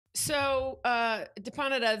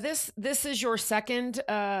Dipanwita, this is your second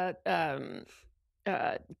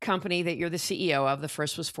company that you're the CEO of. The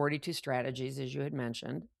first was 42 Strategies, as you had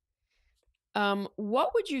mentioned.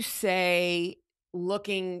 What would you say,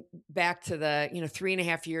 looking back to the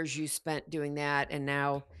 3.5 years you spent doing that, and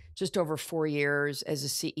now just over 4 years as a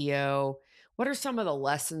CEO? What are some of the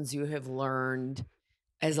lessons you have learned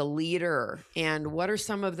as a leader, and what are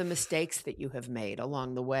some of the mistakes that you have made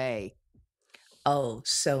along the way? Oh,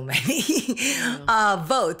 so many. Yeah.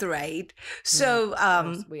 Both, right? Yeah, So, of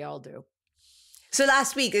course, we all do. so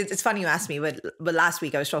last week, it's funny you asked me, but last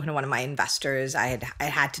week I was talking to one of my investors. I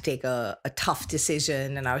had to take a tough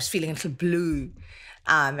decision, and I was feeling a little blue.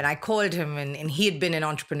 And I called him, and he had been an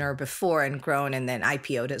entrepreneur before and grown, and then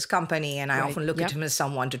IPO'd his company. And I Right. often look at Yep. him as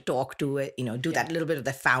someone to talk to it, do Yeah. that little bit of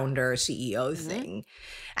the founder CEO Mhm. thing.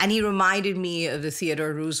 And he reminded me of the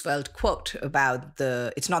Theodore Roosevelt quote about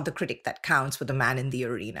it's not the critic that counts, but the man in the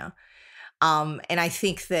arena. And I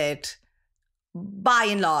think that by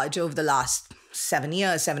and large, over the last 7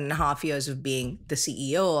 years, 7.5 years of being the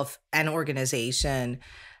CEO of an organization,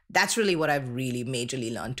 that's really what I've really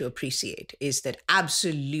majorly learned to appreciate is that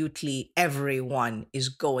absolutely everyone is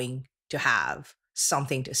going to have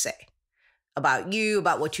something to say about you,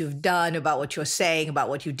 about what you've done, about what you're saying, about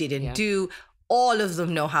what you didn't Yeah. do. All of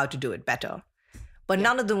them know how to do it better, but Yeah.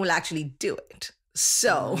 none of them will actually do it.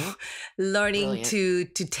 So, Mhm. learning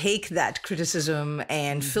Brilliant. to take that criticism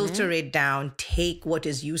and filter Mhm. it down, take what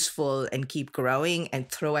is useful and keep growing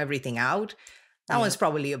and throw everything out. That one's Yep.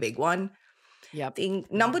 probably a big one. Yep. Thing I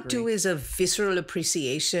would number two agree. is a visceral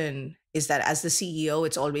appreciation is that as the CEO,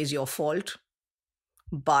 it's always your fault.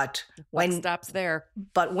 But Buck when stops there.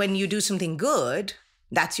 but when you do something good,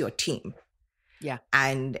 that's your team. Yeah.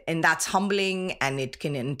 And that's humbling, and it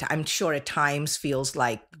can, and I'm sure at times feels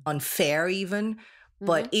like unfair even,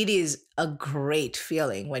 but Mhm. it is a great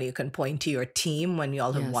feeling when you can point to your team when you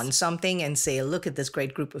all have won Yes. something and say, look at this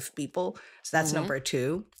great group of people. So that's Mhm. number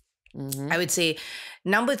two. I Mhm. would say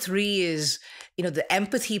number three is, the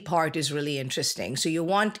empathy part is really interesting. So you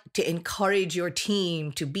want to encourage your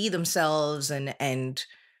team to be themselves and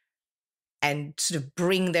sort of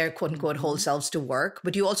bring their quote unquote whole Mhm. selves to work,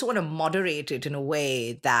 but you also want to moderate it in a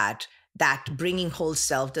way that bringing whole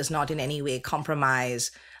self does not in any way compromise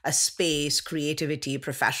a space, creativity,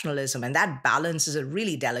 professionalism. And that balance is a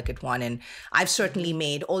really delicate one. And I've certainly Mhm.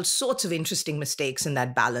 made all sorts of interesting mistakes in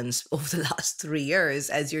that balance over the last 3 years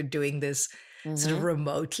as you're doing this sort of Mhm.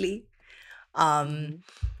 remotely. Um, Mhm.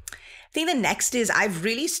 I think the next is I've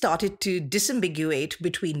really started to disambiguate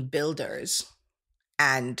between builders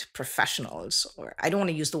and professionals, or I don't want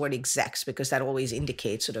to use the word execs because that always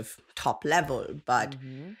indicates sort of top level, but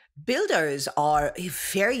Mhm. builders are a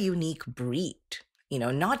very unique breed.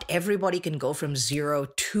 Not everybody can go from 0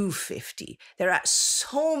 to 50. There are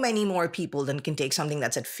so many more people than can take something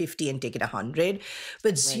that's at 50 and take it 100.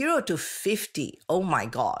 But Right. 0 to 50, oh my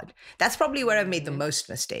God, that's probably where I've made the Mhm. most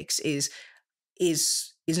mistakes is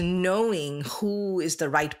knowing who is the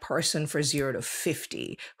right person for 0 to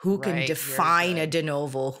 50, who can Right. Very define a good. de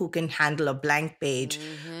novo, who can handle a blank page,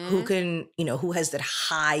 who Mhm. can, who has that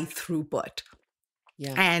high throughput.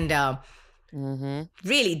 Yeah. And Mhm.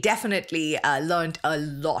 really, definitely learned a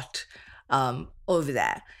lot over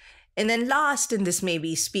there. And then last, and this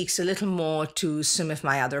maybe speaks a little more to some of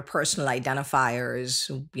my other personal identifiers,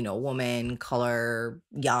 woman, color,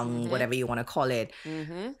 young, Mhm. whatever you want to call it.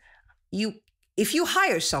 Mhm. You, if you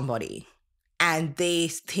hire somebody and they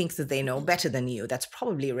think that they know better than you, that's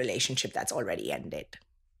probably a relationship that's already ended.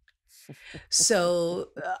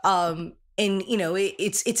 So, and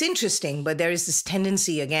it's interesting, but there is this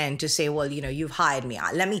tendency again to say, well, you've hired me.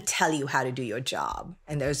 Let me tell you how to do your job.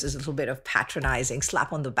 And there's this little bit of patronizing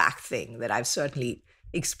slap on the back thing that I've certainly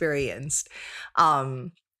experienced.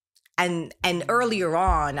 Um, and Mhm. earlier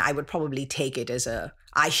on, I would probably take it as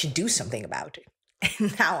I should do something about it.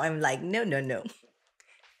 And now I'm like, no, no, no.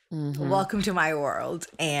 Mhm. Welcome to my world.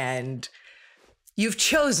 And you've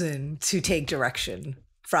chosen to take direction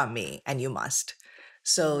from me, and you must.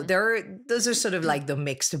 So Mhm. those are sort of like the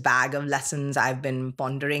mixed bag of lessons I've been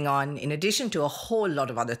pondering on, in addition to a whole lot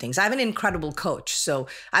of other things. I have an incredible coach, so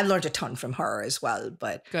I've learned a ton from her as well.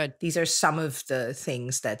 But Good. these are some of the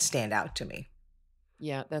things that stand out to me.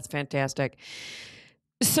 Yeah, that's fantastic.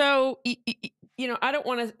 So, I don't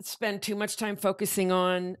want to spend too much time focusing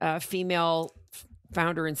on female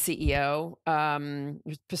founder and CEO,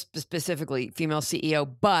 specifically female CEO,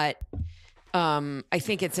 but I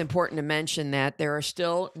think it's important to mention that there are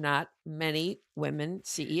still not many women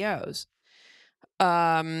CEOs.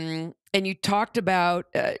 And you talked about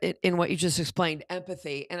in what you just explained,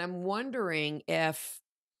 empathy, and I'm wondering if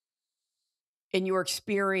in your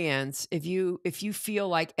experience, if you feel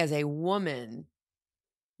like as a woman,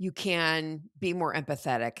 you can be more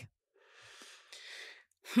empathetic?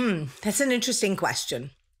 That's an interesting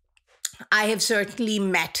question. I have certainly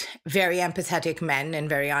met very empathetic men and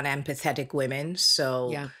very unempathetic women.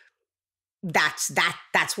 So Yeah.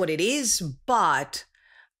 that's what it is. But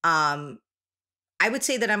um I would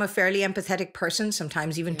say that I'm a fairly empathetic person,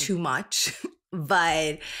 sometimes even Yeah. too much.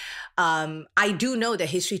 But I do know that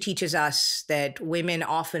history teaches us that women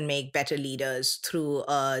often make better leaders through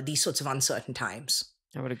these sorts of uncertain times.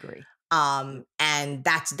 I would agree. Yeah. And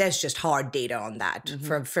there's just hard data on that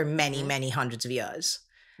Mhm. for many, Mhm. many hundreds of years.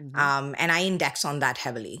 Mhm. And I index on that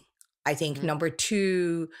heavily. I think Mhm. number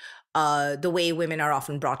two, the way women are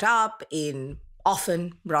often brought up,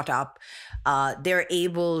 they're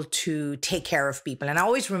able to take care of people. And I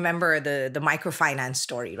always remember the microfinance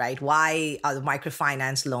story, right? Why are the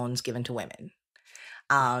microfinance loans given to women?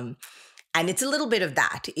 Yeah. Um, and it's a little bit of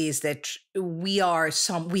that, is that we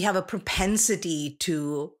have a propensity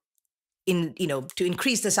to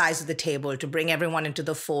increase the size of the table, to bring everyone into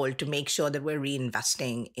the fold, to make sure that we're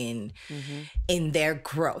reinvesting Mhm. in their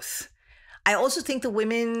growth. I also think the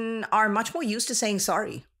women are much more used to saying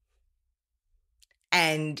sorry.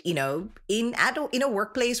 And in a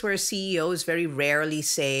workplace where CEOs very rarely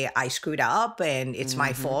say I screwed up and it's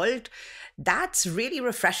my Mhm. fault, that's really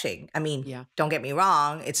refreshing. I mean, Yeah. don't get me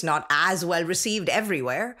wrong, it's not as well received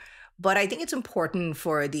everywhere, but I think it's important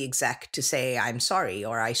for the exec to say I'm sorry,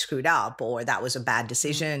 or I screwed up, or that was a bad Mhm.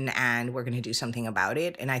 decision and we're going to do something about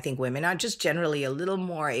it. And I think women are just generally a little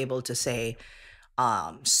more able to say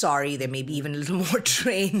sorry. They may be Mhm. even a little more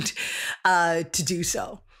trained to do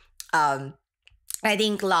so. Um, I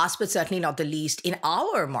think last but certainly not the least, in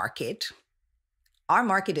our market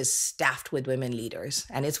is staffed with women leaders.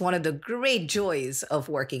 And it's one of the great joys of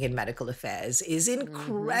working in medical affairs is Mhm.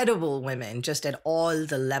 incredible women just at all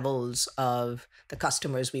the levels of the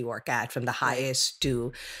customers we work at, from the Right. highest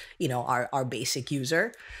to, our basic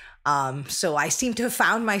user. So I seem to have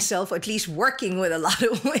found myself at least working with a lot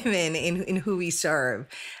of women in who we serve,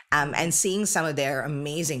 and Mhm. seeing some of their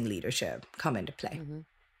amazing leadership come into play. Mhm.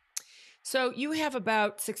 So you have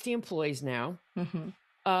about 60 employees now. Mhm.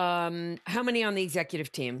 How many on the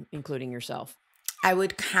executive team, including yourself? I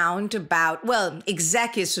would count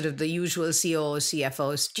exec is sort of the usual COO,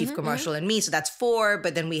 CFO, chief Mhm. Mhm. commercial, and me. So that's four.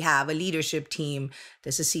 But then we have a leadership team.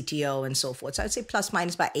 There's a CTO and so forth. So I'd say plus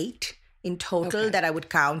minus about eight in total Okay. that I would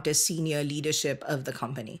count as senior leadership of the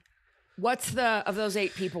company. What's the of those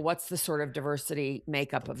 8 people, what's the sort of diversity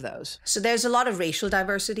makeup of those? So there's a lot of racial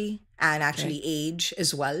diversity and Okay. actually age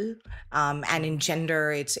as well. And in Mhm.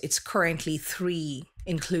 gender, it's currently three,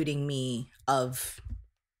 including me, of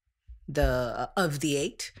the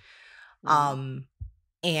eight. Mhm. Um,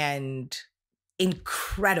 and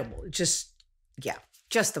incredible. Just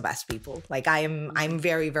the best people. Like I'm Mhm.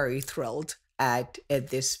 very, very thrilled at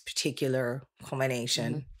this particular Mhm.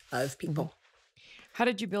 combination of Mhm. people. How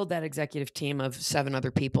did you build that executive team of 7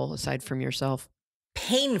 other people aside from yourself?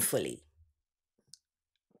 Painfully.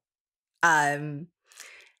 Um,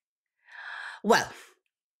 well,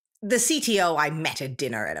 the CTO I met at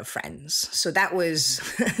dinner at a friend's. So that was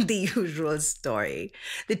Mhm. the usual story.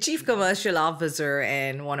 The chief Mhm. commercial officer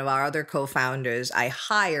and one of our other co-founders I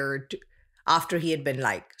hired after he had been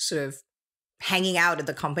like sort of hanging out at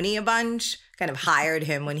the company a bunch, kind of hired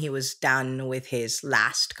him when he was done with his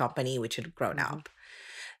last company, which had grown Mhm. up.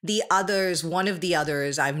 One of the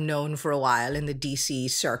others I've known for a while in the DC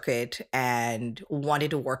circuit and wanted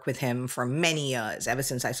to work with him for many years, ever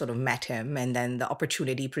since I sort of met him. And then the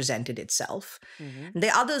opportunity presented itself. Mhm. The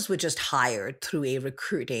others were just hired through a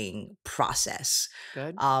recruiting process.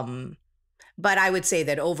 Good. Um, but I would say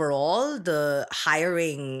that overall, the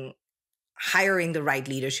hiring the right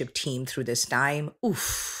leadership team through this time,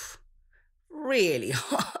 oof, really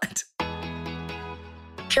hard.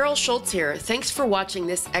 Carol Schultz here. Thanks for watching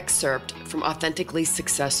this excerpt from Authentically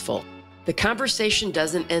Successful. The conversation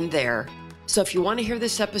doesn't end there. So if you want to hear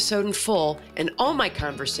this episode in full and all my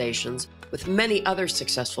conversations with many other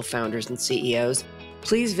successful founders and CEOs,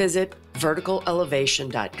 please visit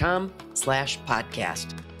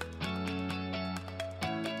verticalelevation.com/podcast.